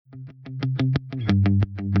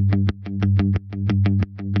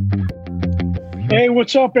Hey,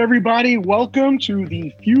 what's up, everybody? Welcome to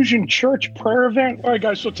the Fusion Church prayer event. All right,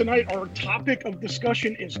 guys, so tonight our topic of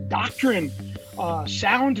discussion is doctrine,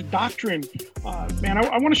 sound doctrine.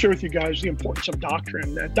 I want to share with you guys the importance of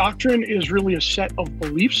doctrine. Doctrine is really a set of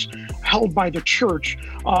beliefs held by the church,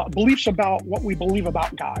 beliefs about what we believe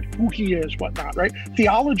about God, who he is, whatnot, right?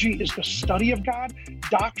 Theology is the study of God.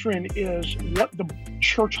 Doctrine is what the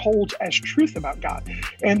church holds as truth about God.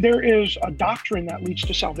 And there is a doctrine that leads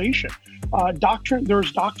to salvation.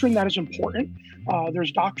 There's doctrine that is important.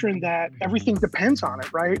 There's doctrine that everything depends on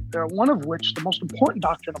it, right? One of which, the most important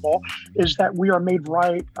doctrine of all, is that we are made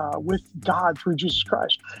right with God through Jesus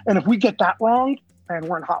Christ. And if we get that wrong, and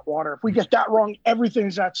we're in hot water. If we get that wrong,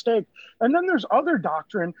 everything's at stake. And then there's other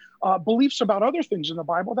doctrine, beliefs about other things in the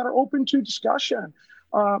Bible that are open to discussion.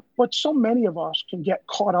 But so many of us can get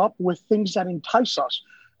caught up with things that entice us.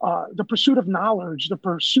 The pursuit of knowledge, the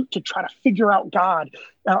pursuit to try to figure out God,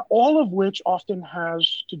 all of which often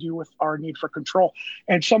has to do with our need for control.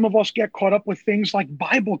 And some of us get caught up with things like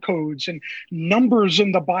Bible codes and numbers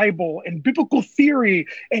in the Bible and biblical theory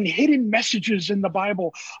and hidden messages in the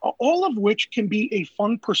Bible, all of which can be a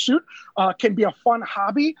fun pursuit, can be a fun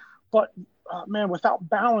hobby, but without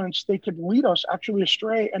balance, they could lead us actually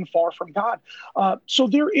astray and far from God. So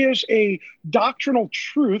there is a doctrinal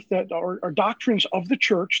truth that are doctrines of the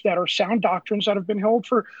church that are sound doctrines that have been held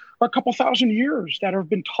for a couple thousand years, that have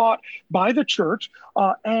been taught by the church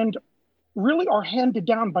and really are handed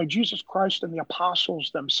down by Jesus Christ and the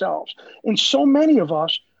apostles themselves. And so many of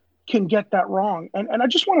us can get that wrong. And I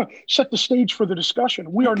just want to set the stage for the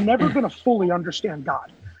discussion. We are never going to fully understand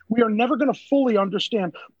God. We are never going to fully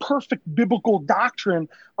understand perfect biblical doctrine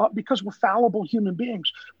because we're fallible human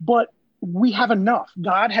beings. But we have enough.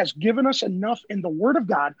 God has given us enough in the Word of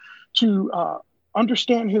God to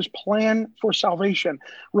understand his plan for salvation,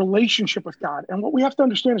 relationship with God. And what we have to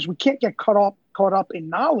understand is we can't get caught up in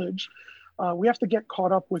knowledge. We have to get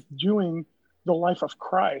caught up with doing the life of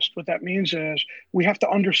Christ. What that means is we have to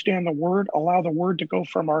understand the word, allow the word to go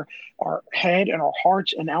from our head and our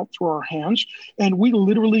hearts and out through our hands. And we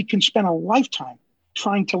literally can spend a lifetime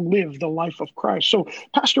trying to live the life of Christ. So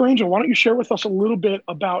Pastor Angel, why don't you share with us a little bit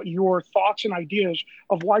about your thoughts and ideas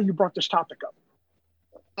of why you brought this topic up?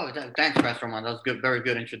 Oh, thanks, Pastor Armand. That was good. Very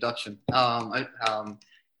good introduction. But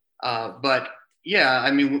yeah,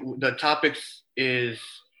 I mean, the topics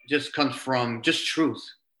comes from just truth.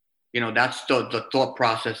 That's the thought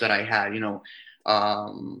process that I had.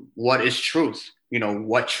 What is truth?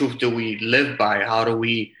 What truth do we live by? How do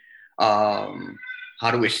we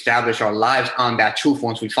establish our lives on that truth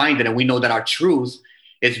once we find it? And we know that our truth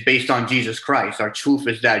is based on Jesus Christ. Our truth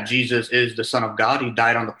is that Jesus is the Son of God. He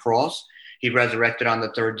died on the cross. He resurrected on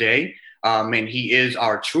the third day. And he is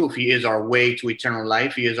our truth. He is our way to eternal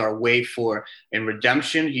life. He is our way in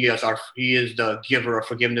redemption. He is the giver of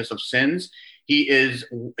forgiveness of sins. He is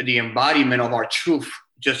the embodiment of our truth,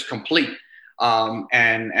 just complete.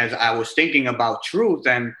 And as I was thinking about truth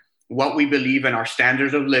and what we believe in our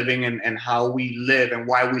standards of living and how we live and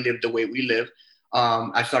why we live the way we live,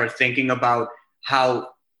 I started thinking about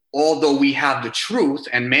how, although we have the truth,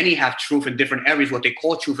 and many have truth in different areas, what they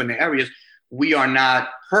call truth in the areas, we are not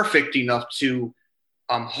perfect enough to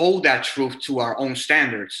hold that truth to our own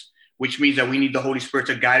standards, which means that we need the Holy Spirit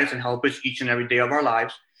to guide us and help us each and every day of our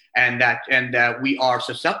lives. And that we are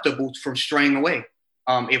susceptible from straying away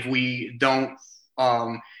if we don't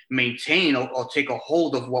maintain or take a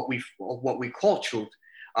hold of what we call truth.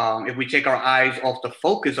 If we take our eyes off the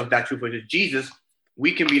focus of that truth, which is Jesus,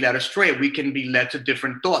 we can be led astray. We can be led to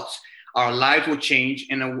different thoughts. Our lives will change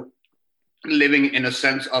living in a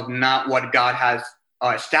sense of not what God has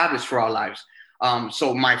established for our lives.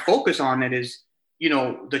 So my focus on it is,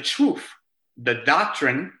 the truth, the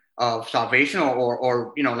doctrine of salvation,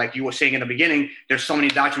 or like you were saying in the beginning, there's so many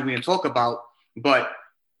doctrines we can talk about, but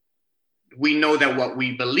we know that what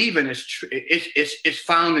we believe in is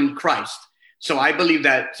found in Christ. So I believe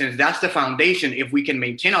that since that's the foundation, if we can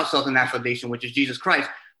maintain ourselves in that foundation, which is Jesus Christ,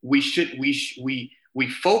 we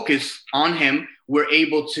focus on him. We're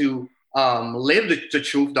able to live the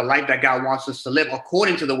truth, the life that God wants us to live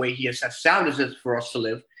according to the way he has established it for us to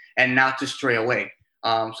live, and not to stray away.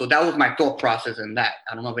 So that was my thought process in that.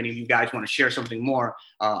 I don't know if any of you guys want to share something more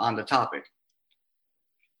on the topic.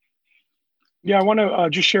 Yeah, I want to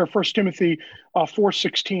just share 1 Timothy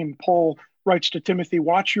 4:16. Paul writes to Timothy,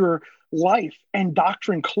 watch your life and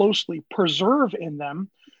doctrine closely, persevere in them,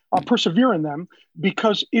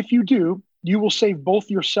 because if you do, you will save both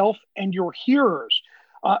yourself and your hearers.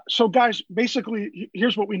 So guys, basically,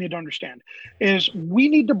 here's what we need to understand is we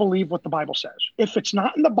need to believe what the Bible says. If it's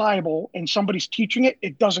not in the Bible and somebody's teaching it,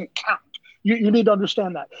 it doesn't count. You need to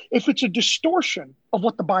understand that. If it's a distortion of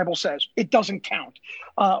what the Bible says, it doesn't count.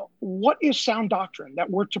 What is sound doctrine that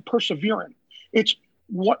we're to persevere in? It's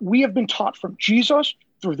what we have been taught from Jesus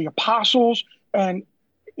through the apostles and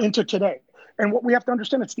into today. And what we have to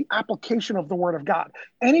understand, it's the application of the word of God.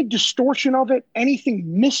 Any distortion of it,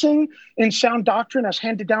 anything missing in sound doctrine as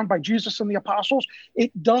handed down by Jesus and the apostles,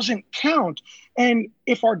 it doesn't count. And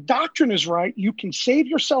if our doctrine is right, you can save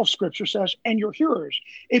yourself, scripture says, and your hearers.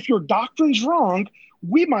 If your doctrine's wrong,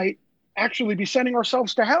 we might actually be sending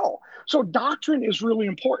ourselves to hell. So doctrine is really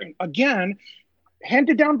important. Again,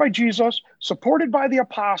 handed down by Jesus, supported by the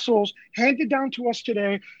apostles, handed down to us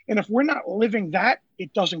today. And if we're not living that,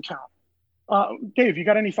 it doesn't count. Dave, you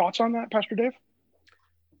got any thoughts on that, Pastor Dave?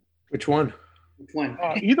 Which one? Which one?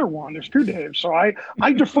 Either one. There's two Daves, so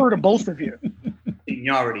I defer to both of you.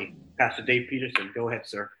 Seniority. Pastor Dave Peterson. Go ahead,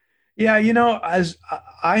 sir. Yeah, as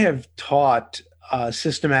I have taught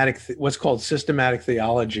what's called systematic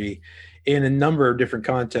theology in a number of different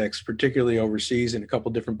contexts, particularly overseas in a couple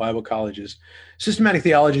of different Bible colleges. Systematic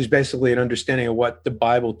theology is basically an understanding of what the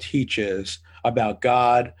Bible teaches about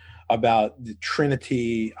God, about the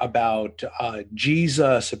Trinity, about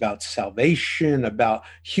Jesus, about salvation, about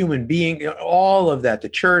human being, all of that, the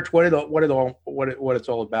church, what it's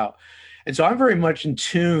all about. And so I'm very much in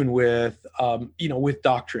tune with, with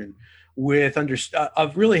doctrine,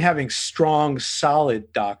 of really having strong,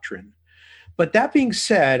 solid doctrine. But that being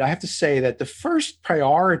said, I have to say that the first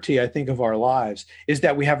priority, I think, of our lives is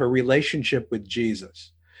that we have a relationship with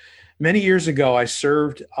Jesus. Many years ago, I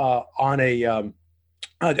served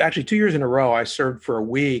actually 2 years in a row, I served for a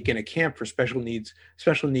week in a camp for special needs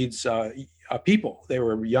people. They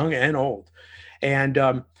were young and old.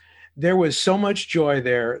 And there was so much joy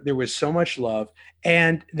there. There was so much love.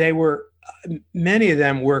 And many of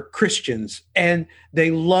them were Christians and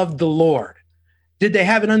they loved the Lord. Did they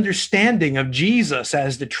have an understanding of Jesus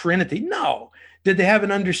as the Trinity? No. Did they have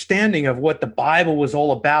an understanding of what the Bible was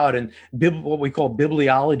all about and what we call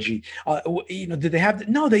bibliology? Did they have?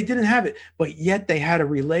 No, they didn't have it. But yet they had a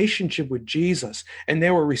relationship with Jesus, and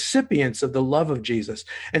they were recipients of the love of Jesus.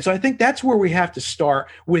 And so I think that's where we have to start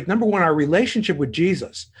with, number one, our relationship with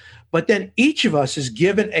Jesus. But then each of us is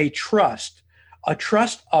given a trust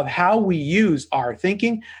of how we use our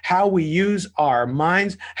thinking, how we use our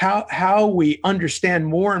minds, how we understand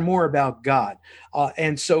more and more about God.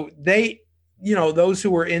 And so those who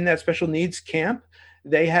were in that special needs camp,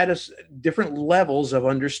 they had different levels of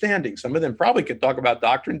understanding. Some of them probably could talk about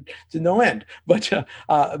doctrine to no end, but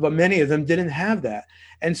many of them didn't have that.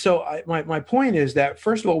 And so my point is that,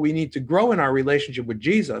 first of all, we need to grow in our relationship with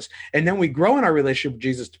Jesus. And then we grow in our relationship with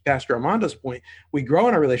Jesus, to Pastor Armando's point, we grow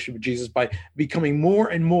in our relationship with Jesus by becoming more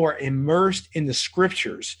and more immersed in the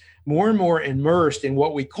scriptures, more and more immersed in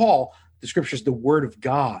what we call the scriptures, the word of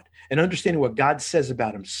God, and understanding what God says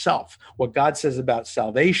about himself, what God says about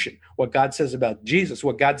salvation, what God says about Jesus,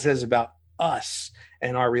 what God says about us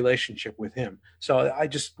and our relationship with him. So I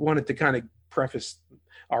just wanted to kind of preface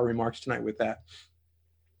our remarks tonight with that.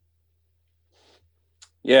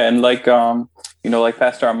 Yeah, and like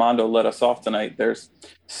Pastor Armando let us off tonight, there's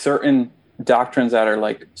certain doctrines that are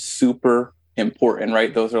like super important,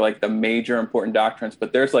 right? Those are like the major important doctrines,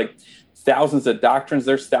 but there's like thousands of doctrines.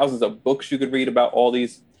 There's thousands of books you could read about all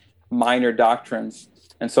these minor doctrines.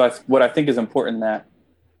 And so what I think is important that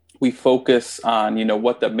we focus on,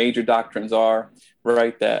 what the major doctrines are,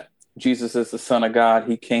 right? That Jesus is the Son of God.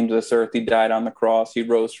 He came to this earth. He died on the cross. He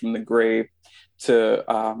rose from the grave to,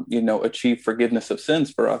 achieve forgiveness of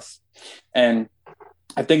sins for us. And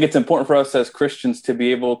I think it's important for us as Christians to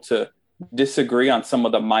be able to disagree on some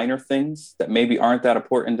of the minor things that maybe aren't that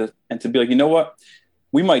important, and to be like, you know what?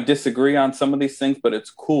 We might disagree on some of these things, but it's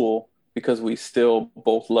cool because we still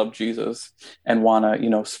both love Jesus and want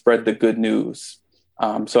to, spread the good news.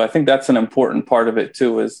 So I think that's an important part of it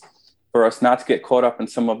too, is for us not to get caught up in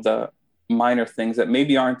some of the minor things that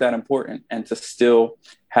maybe aren't that important, and to still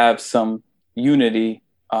have some unity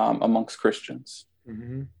amongst Christians.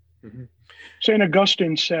 Mm-hmm. Mm-hmm. St.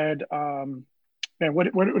 Augustine said,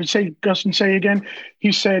 what did St. Augustine say again?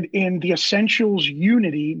 He said, in the essentials,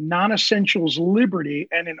 unity, non-essentials, liberty,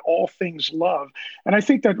 and in all things, love. And I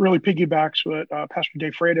think that really piggybacks what Pastor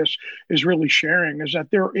Dave Freitas is really sharing, is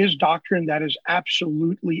that there is doctrine that is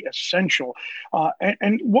absolutely essential.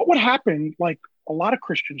 And what would happen, like a lot of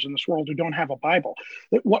Christians in this world who don't have a Bible.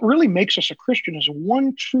 That what really makes us a Christian is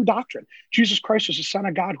one true doctrine. Jesus Christ is the Son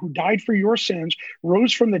of God who died for your sins,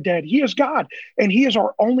 rose from the dead. He is God, and he is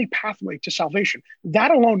our only pathway to salvation.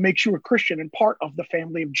 That alone makes you a Christian and part of the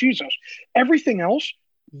family of Jesus. Everything else,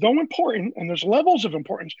 though important, and there's levels of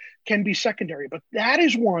importance, can be secondary. But that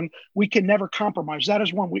is one we can never compromise. That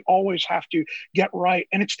is one we always have to get right.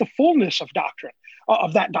 And it's the fullness of doctrine,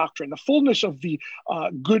 of that doctrine, the fullness of the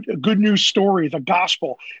good news story, the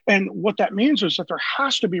gospel. And what that means is that there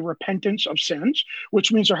has to be repentance of sins,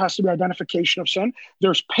 which means there has to be identification of sin.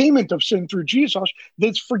 There's payment of sin through Jesus.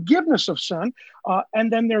 There's forgiveness of sin.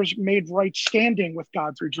 And then there's made right standing with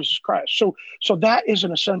God through Jesus Christ. So that is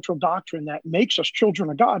an essential doctrine that makes us children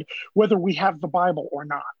of God, whether we have the Bible or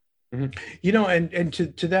not. Mm-hmm. You know, and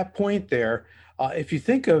to that point there, if you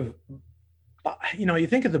think of, you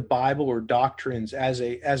think of the Bible or doctrines as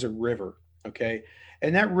a river, okay?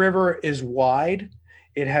 And that river is wide.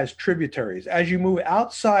 It has tributaries. As you move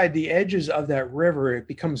outside the edges of that river, it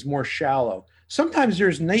becomes more shallow. Sometimes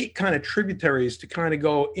there's neat kind of tributaries to kind of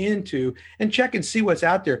go into and check and see what's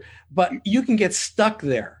out there, but you can get stuck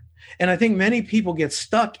there. And I think many people get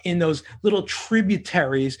stuck in those little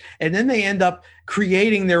tributaries, and then they end up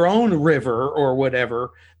creating their own river or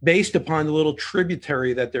whatever based upon the little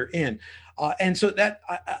tributary that they're in. And so that,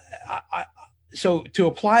 so to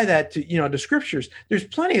apply that to, to scriptures, there's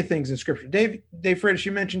plenty of things in scripture. Dave Freitas,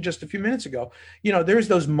 you mentioned just a few minutes ago, there's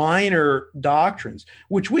those minor doctrines,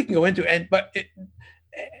 which we can go into,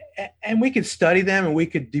 and we could study them and we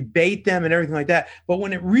could debate them and everything like that. But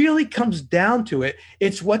when it really comes down to it,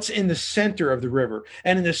 it's what's in the center of the river.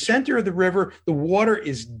 And in the center of the river, the water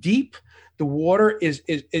is deep. The water is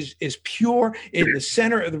pure. In the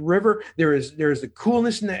center of the river, there is the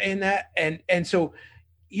coolness in that. And so,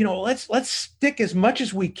 let's stick as much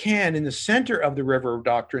as we can in the center of the river of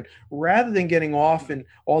doctrine rather than getting off in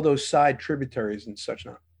all those side tributaries and such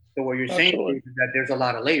not. So what you're saying is that there's a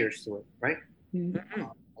lot of layers to it, right? Mm-hmm.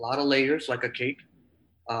 A lot of layers, like a cake.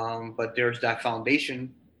 But there's that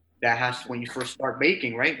foundation that has, when you first start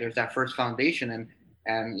baking, right? There's that first foundation.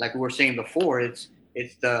 And like we were saying before, it's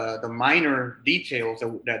the minor details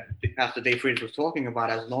that Pastor Dave Freitas was talking about.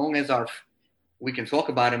 As long as we can talk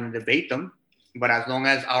about them and debate them, but as long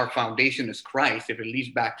as our foundation is Christ, if it leads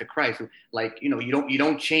back to Christ, you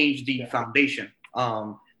don't change the foundation.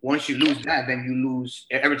 Once you lose that, then you lose,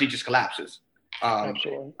 everything just collapses.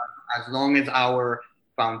 Absolutely. As long as our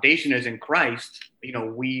foundation is in Christ,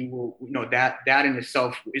 we will, that in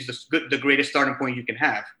itself is the greatest starting point you can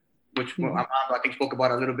have, which I think spoke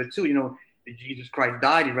about a little bit too. Jesus Christ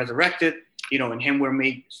died, he resurrected, in him we're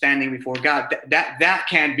made standing before God. That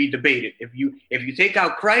can't be debated. If you take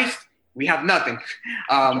out Christ, we have nothing.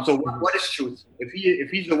 So what is truth? If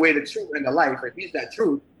he's the way, the truth, and the life, if he's that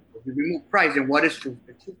truth, if we remove Christ, then what is truth?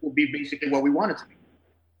 The truth will be basically what we want it to be.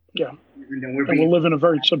 Yeah. And we'll live in a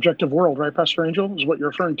very subjective world, right, Pastor Angel, is what you're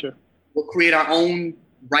referring to. We'll create our own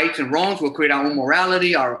rights and wrongs. We'll create our own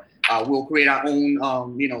morality. We'll create our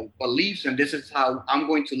own, beliefs. And this is how I'm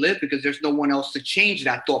going to live, because there's no one else to change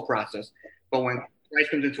that thought process. But when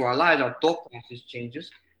Christ comes into our lives, our thought process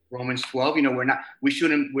changes. Romans 12,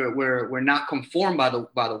 we're not conformed by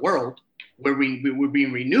the world. We're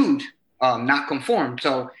being renewed, not conformed.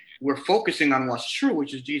 So we're focusing on what's true,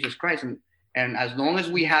 which is Jesus Christ. And as long as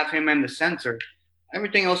we have him in the center,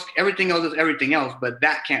 everything else is everything else, but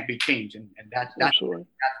that can't be changed. And that's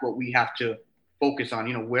what we have to focus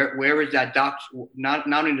on. Where is that doctrine,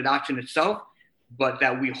 not only the doctrine itself, but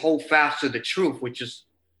that we hold fast to the truth, which is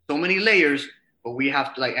so many layers, but we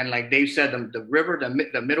have to, like Dave said, the river,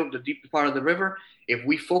 the middle, the deepest part of the river, if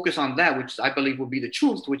we focus on that, which I believe will be the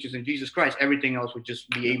truth, which is in Jesus Christ, everything else would just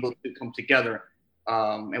be able to come together.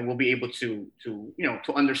 And we'll be able to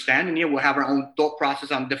understand, and we'll have our own thought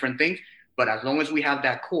process on different things. But as long as we have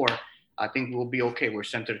that core, I think we'll be okay. We're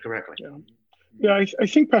centered correctly. Yeah, I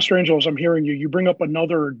think, Pastor Angel, as I'm hearing you bring up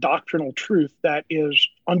another doctrinal truth that is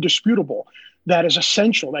undisputable, that is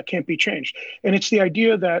essential, that can't be changed. And it's the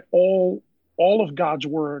idea that all of God's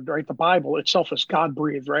word, right? The Bible itself is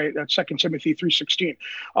God-breathed, right? That's 2 Timothy 3:16.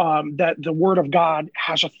 That the word of God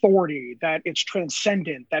has authority, that it's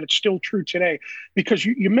transcendent, that it's still true today. Because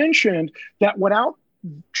you mentioned that without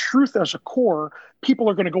truth as a core, people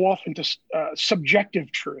are going to go off into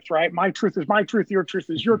subjective truth, right? My truth is my truth, your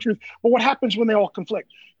truth is your truth. But what happens when they all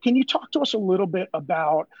conflict? Can you talk to us a little bit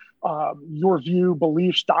about your view,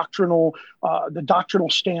 beliefs, the doctrinal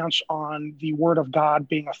stance on the word of God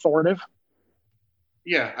being authoritative?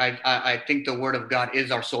 Yeah, I think the word of God is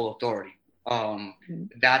our sole authority.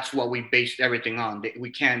 That's what we based everything on. We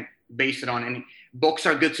can't base it on any books.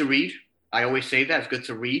 Are good to read. I always say that it's good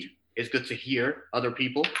to read, It's good to hear other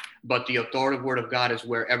people, but the authoritative word of God is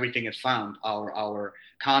where everything is found. Our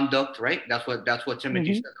conduct, right? That's what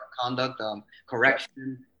Timothy says. Our conduct,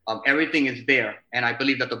 correction, everything is there. And I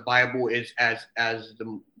believe that the Bible is as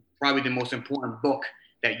probably the most important book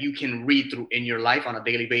that you can read through in your life on a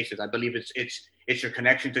daily basis. I believe it's your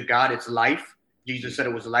connection to God. It's life. Jesus said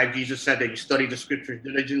it was life. Jesus said that you study the scriptures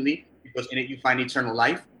diligently because in it you find eternal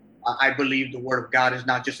life. I believe the word of God is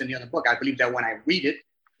not just in the other book. I believe that when I read it,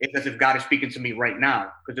 it's as if God is speaking to me right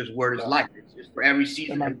now because his word is life. It's for every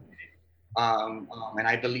season. And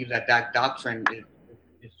I believe that doctrine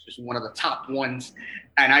is just one of the top ones.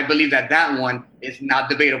 And I believe that one is not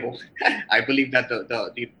debatable. I believe that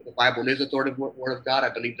the Bible is authoritative word of God. I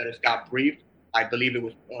believe that it's God breathed. I believe it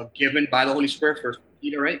was given by the Holy Spirit, First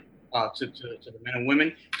Peter, right, to the men and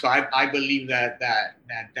women. So I believe that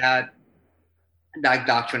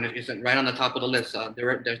doctrine isn't right on the top of the list.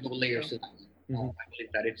 There's no layers to that. I believe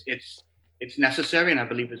that it's necessary, and I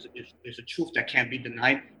believe it's a truth that can't be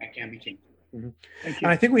denied and can't be changed. And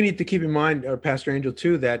I think we need to keep in mind, Pastor Angel,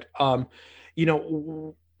 too, that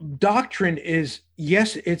doctrine is,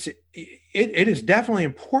 yes, it is definitely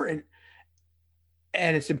important,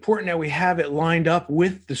 and it's important that we have it lined up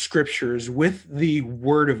with the scriptures, with the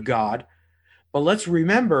word of God. But let's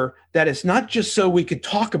remember that it's not just so we could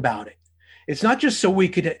talk about it. It's not just so we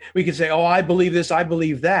could say, oh, I believe this, I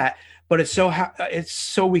believe that. But it's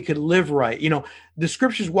so we could live right. The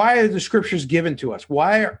scriptures. Why are the scriptures given to us?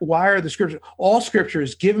 Why are the scriptures? All scripture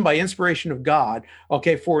is given by inspiration of God.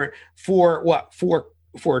 Okay, for what?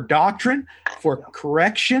 For doctrine, for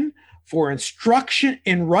correction, for instruction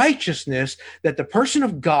in righteousness, that the person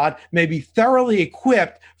of God may be thoroughly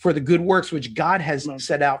equipped for the good works which God has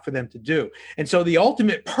set out for them to do. And so the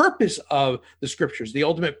ultimate purpose of the scriptures, the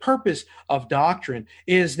ultimate purpose of doctrine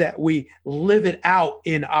is that we live it out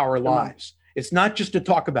in our lives. It's not just to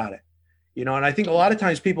talk about it. And I think a lot of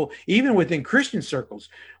times people, even within Christian circles,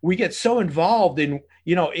 we get so involved in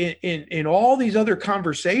all these other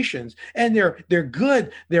conversations, and they're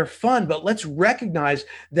good, they're fun, but let's recognize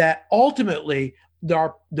that ultimately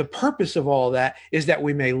the purpose of all that is that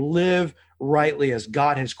we may live rightly as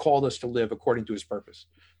God has called us to live according to his purpose.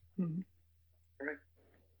 Right.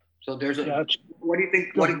 So there's what do you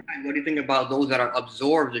think? What do you think about those that are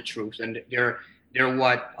absorb the truth and they're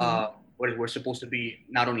what we're supposed to be,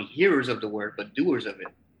 not only hearers of the word but doers of it?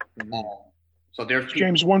 So there's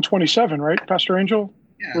James 1:27, right, Pastor Angel?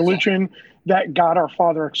 Yeah, religion that God our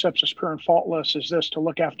Father accepts as pure and faultless is this: to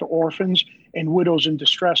look after orphans and widows in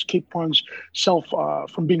distress, keep one's self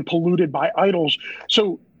from being polluted by idols.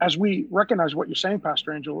 So as we recognize what you're saying,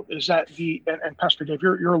 Pastor Angel, is that and Pastor Dave,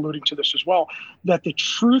 you're alluding to this as well, that the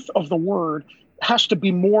truth of the word has to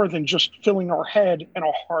be more than just filling our head and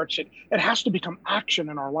our hearts. It has to become action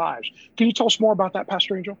in our lives. Can you tell us more about that,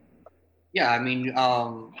 Pastor Angel? Yeah, I mean,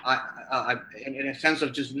 I in a sense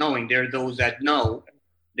of just knowing, there are those that know,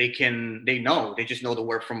 they just know the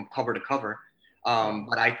word from cover to cover.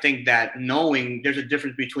 But I think that knowing, there's a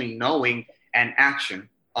difference between knowing and action.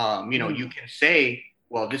 You can say,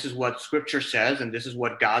 well, this is what scripture says, and this is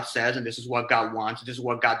what God says, and this is what God wants, and this is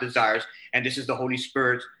what God desires, and this is the Holy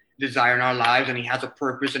Spirit's desire in our lives, and he has a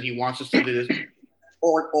purpose, and he wants us to do this,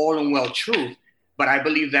 all in well truth. But I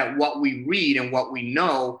believe that what we read and what we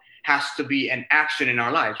know has to be an action in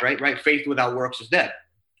our lives, right? Faith without works is dead.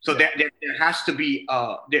 So there has to be,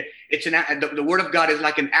 the word of God is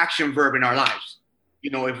like an action verb in our lives.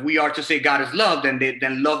 If we are to say God is love,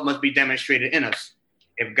 then love must be demonstrated in us.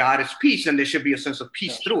 If God is peace, then there should be a sense of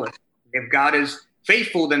peace through us. If God is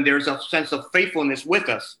faithful, then there's a sense of faithfulness with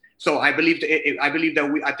us. So I believe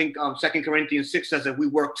that I think 2 Corinthians 6 says that we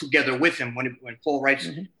work together with him when Paul writes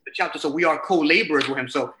the chapter. So we are co-laborers with him.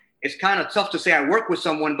 So it's kind of tough to say I work with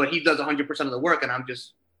someone, but he does 100% of the work, and I'm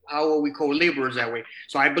just, how are we co-laborers that way?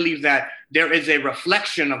 So I believe that there is a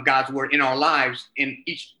reflection of God's word in our lives, in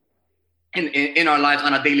our lives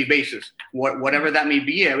on a daily basis. Whatever that may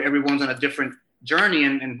be, everyone's on a different journey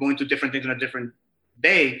and going through different things on a different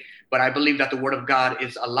day. But I believe that the word of God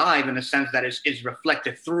is alive in the sense that it is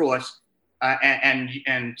reflected through us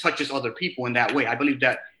and touches other people in that way. I believe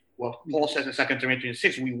that, well, Paul says in 2 Corinthians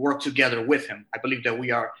 6, we work together with him. I believe that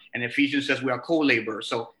we are, and Ephesians says we are co-laborers.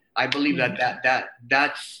 So I believe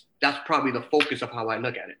that's probably the focus of how I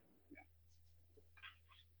look at it.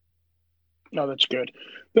 No, that's good.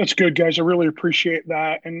 That's good, guys. I really appreciate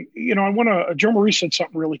that. And, Jo Marie said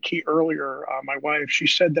something really key earlier. My wife, she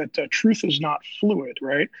said that truth is not fluid,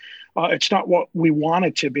 right? It's not what we want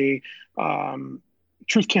it to be.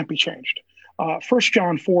 Truth can't be changed. 1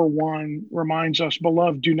 John 4:1 reminds us,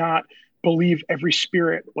 beloved, do not believe every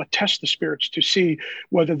spirit, but test the spirits to see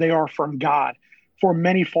whether they are from God. for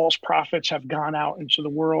many false prophets have gone out into the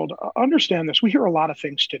world. Understand this. We hear a lot of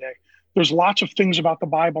things today. There's lots of things about the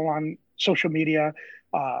Bible on social media,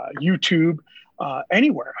 YouTube,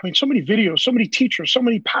 anywhere. I mean, so many videos, so many teachers, so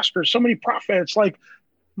many pastors, so many prophets, like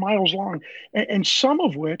miles long, and some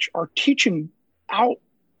of which are teaching out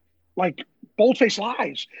like bold-faced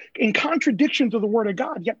lies in contradiction to the word of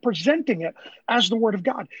God, yet presenting it as the word of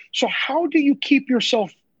God. So how do you keep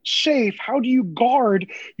yourself safe? How do you guard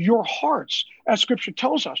your hearts? As scripture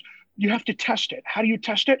tells us, you have to test it. How do you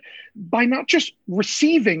test it? By not just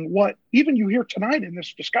receiving what even you hear tonight in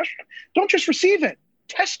this discussion. Don't just receive it,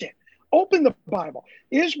 test it. Open the Bible.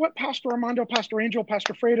 Is what Pastor Armando, Pastor Angel,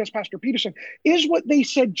 Pastor Freitas, Pastor Peterson, is what they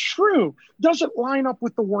said true? Does it line up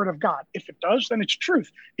with the word of God? If it does, then it's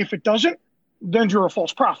truth. If it doesn't, then you're a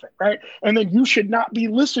false prophet, right? And then you should not be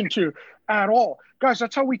listened to at all. Guys,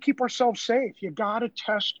 that's how we keep ourselves safe. You got to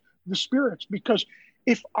test the spirits, because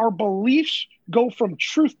if our beliefs go from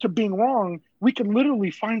truth to being wrong, we can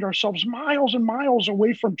literally find ourselves miles and miles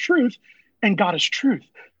away from truth, and God is truth.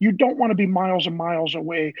 You don't want to be miles and miles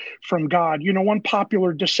away from God. You know, one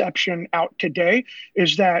popular deception out today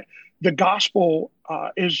is that the gospel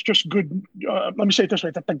is just good. Let me say it this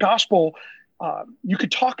way, that the gospel, you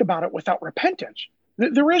could talk about it without repentance.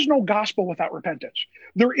 There is no gospel without repentance.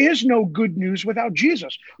 There is no good news without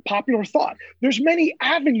Jesus. Popular thought. There's many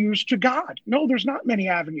avenues to God. No, there's not many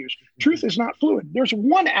avenues. Truth is not fluid. There's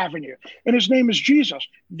one avenue, and his name is Jesus.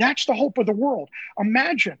 That's the hope of the world.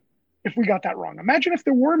 Imagine if we got that wrong. Imagine if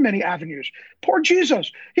there were many avenues. Poor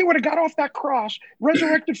Jesus. He would have got off that cross,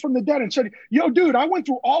 resurrected from the dead, and said, yo, dude, I went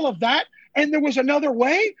through all of that, and there was another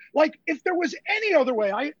way? Like, if there was any other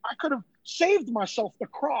way, I could have saved myself the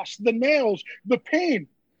cross, the nails, the pain,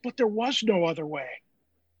 but there was no other way.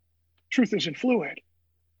 Truth isn't fluid.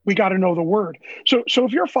 We got to know the word. So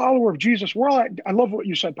if you're a follower of Jesus, we're all at, I love what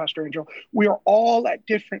you said, Pastor Angel. We are all at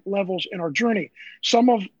different levels in our journey. Some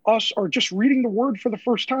of us are just reading the word for the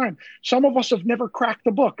first time. Some of us have never cracked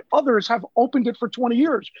the book. Others have opened it for 20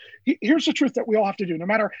 years. Here's the truth that we all have to do, no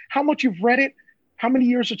matter how much you've read it, how many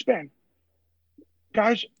years it's been.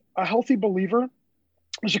 Guys, a healthy believer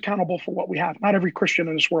is accountable for what we have. Not every Christian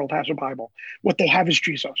in this world has a Bible. What they have is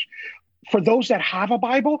Jesus. For those that have a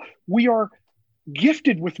Bible, we are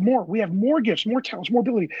gifted with more. We have more gifts, more talents, more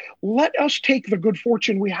ability. Let us take the good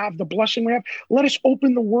fortune we have, the blessing we have. Let us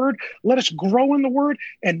open the word. Let us grow in the word.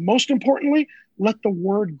 And most importantly, let the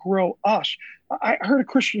word grow us. I heard a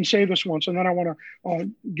Christian say this once, and then I want to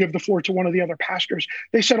give the floor to one of the other pastors.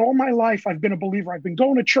 They said, all my life, I've been a believer. I've been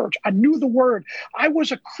going to church. I knew the word. I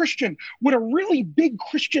was a Christian with a really big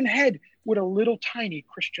Christian head with a little tiny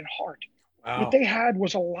Christian heart. Wow. What they had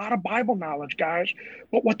was a lot of Bible knowledge, guys,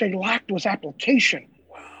 but what they lacked was application.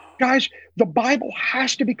 Wow. Guys, the Bible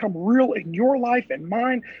has to become real in your life and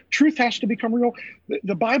mine. Truth has to become real.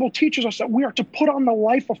 The Bible teaches us that we are to put on the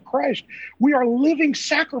life of Christ. We are living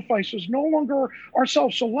sacrifices, no longer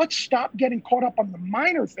ourselves. So let's stop getting caught up on the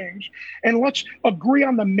minor things, and let's agree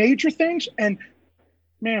on the major things. And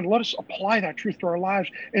man, let us apply that truth to our lives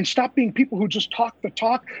and stop being people who just talk the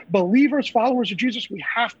talk. Believers, followers of Jesus, we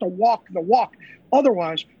have to walk the walk.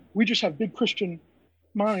 Otherwise, we just have big Christian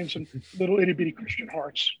minds and little itty bitty Christian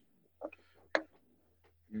hearts.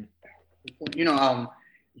 You know,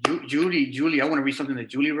 Julie, I want to read something that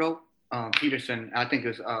Julie wrote. Peterson, I think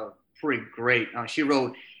is pretty great. She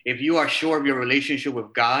wrote, if you are sure of your relationship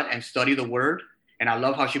with God and study the word, and I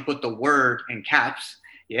love how she put the word in caps.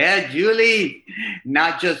 Yeah, Julie,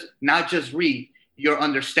 not just read. Your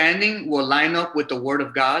understanding will line up with the word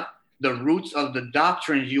of God. The roots of the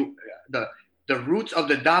doctrine the roots of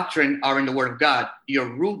the doctrine are in the word of God. Your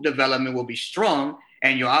root development will be strong,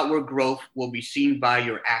 and your outward growth will be seen by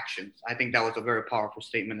your actions. I think that was a very powerful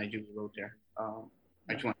statement that Julie wrote there.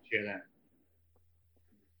 I just want to share that.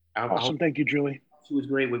 Awesome. Thank you, Julie. She was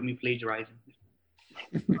great with me plagiarizing.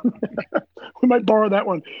 We might borrow that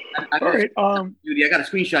one. All right. Judy, I got a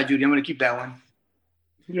screenshot, Judy. I'm going to keep that one.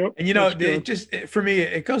 Yep. And, you know, just for me,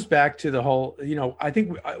 it goes back to the whole, you know, I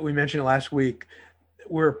think we mentioned it last week,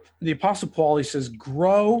 where the Apostle Paul, he says,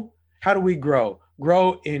 grow. How do we grow?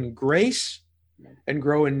 Grow in grace and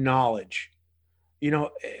grow in knowledge. You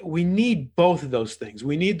know, we need both of those things.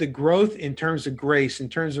 We need the growth in terms of grace, in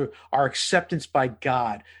terms of our acceptance by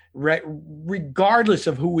God, regardless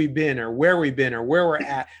of who we've been or where we've been or where we're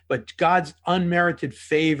at, but God's unmerited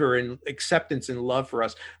favor and acceptance and love for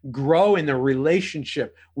us. Grow in the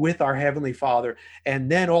relationship with our Heavenly Father,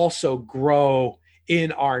 and then also grow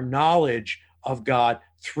in our knowledge of God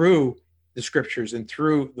through the scriptures and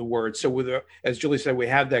through the word. So as Julie said, we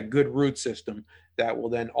have that good root system that will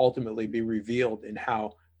then ultimately be revealed in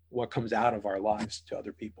what comes out of our lives to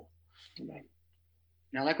other people.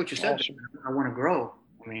 And I like what you said. Awesome. I want to grow.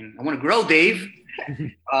 I mean, I want to grow, Dave.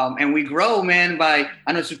 And we grow, man, by,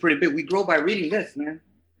 I know this is pretty big. We grow by reading this, man.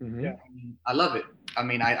 Mm-hmm. Yeah. I love it. I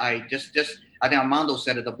mean, I think Armando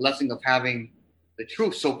said it, the blessing of having the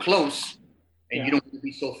truth so close and you don't want to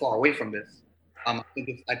be so far away from this. I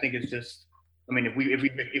think it's just, I mean, if we've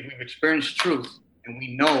experienced truth and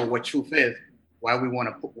we know what truth is, why we want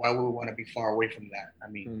to be far away from that. I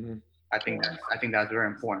mean, I think that's very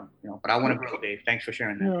important, but I want to grow, Dave. Thanks for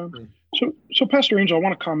sharing that. Yeah. So Pastor Angel, I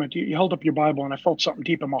want to comment. You held up your Bible and I felt something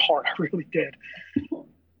deep in my heart. I really did.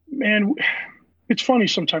 Man, it's funny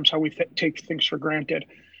sometimes how we take things for granted.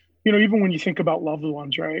 Even when you think about loved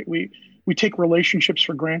ones, right? We take relationships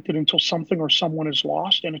for granted until something or someone is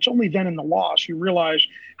lost. And it's only then in the loss you realize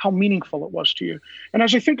how meaningful it was to you. And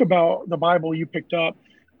as I think about the Bible you picked up,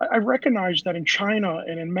 I recognize that in China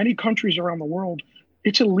and in many countries around the world,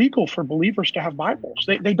 it's illegal for believers to have Bibles.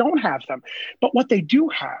 They don't have them. But what they do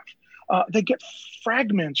have, they get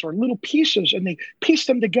fragments or little pieces and they piece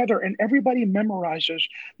them together and everybody memorizes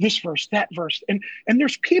this verse, that verse. And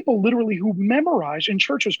there's people literally who memorize in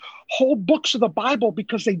churches whole books of the Bible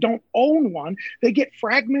because they don't own one. They get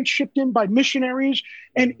fragments shipped in by missionaries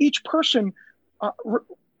and each person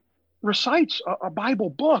recites a Bible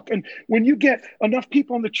book. And when you get enough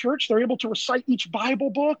people in the church, they're able to recite each Bible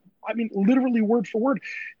book. I mean, literally word for word.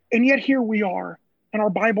 And yet here we are, and our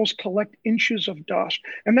Bibles collect inches of dust.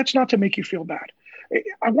 And that's not to make you feel bad.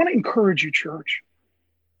 I want to encourage you, church.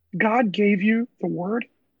 God gave you the word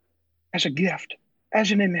as a gift, as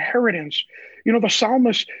an inheritance. The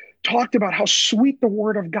psalmist talked about how sweet the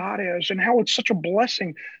word of God is and how it's such a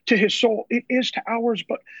blessing to his soul. It is to ours.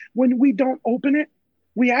 But when we don't open it,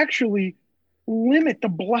 we actually limit the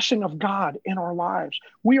blessing of God in our lives.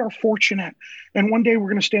 We are fortunate. And one day we're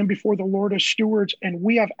going to stand before the Lord as stewards and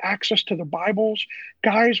we have access to the Bibles.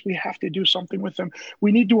 Guys, we have to do something with them.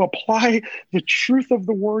 We need to apply the truth of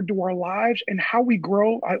the word to our lives and how we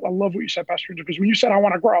grow. I love what you said, Pastor, because when you said, I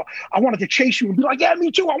want to grow, I wanted to chase you and be like, yeah,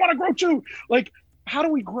 me too. I want to grow too. Like, how do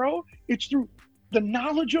we grow? It's through the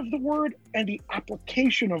knowledge of the word and the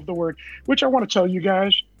application of the word, which I want to tell you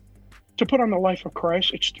guys, to put on the life of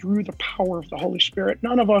Christ, it's through the power of the Holy Spirit.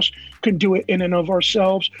 None of us can do it in and of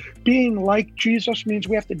ourselves. Being like Jesus means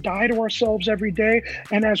we have to die to ourselves every day.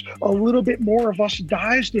 And as a little bit more of us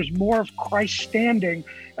dies, there's more of Christ standing.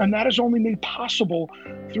 And that is only made possible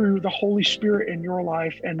through the Holy Spirit in your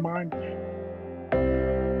life and mine.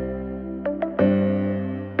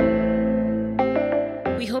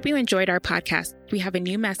 We hope you enjoyed our podcast. We have a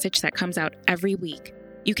new message that comes out every week.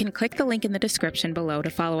 You can click the link in the description below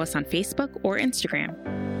to follow us on Facebook or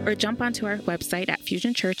Instagram, or jump onto our website at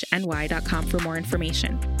fusionchurchny.com for more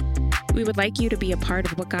information. We would like you to be a part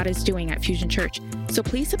of what God is doing at Fusion Church, so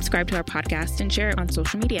please subscribe to our podcast and share it on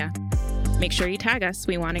social media. Make sure you tag us.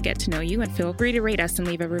 We want to get to know you, and feel free to rate us and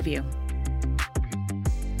leave a review.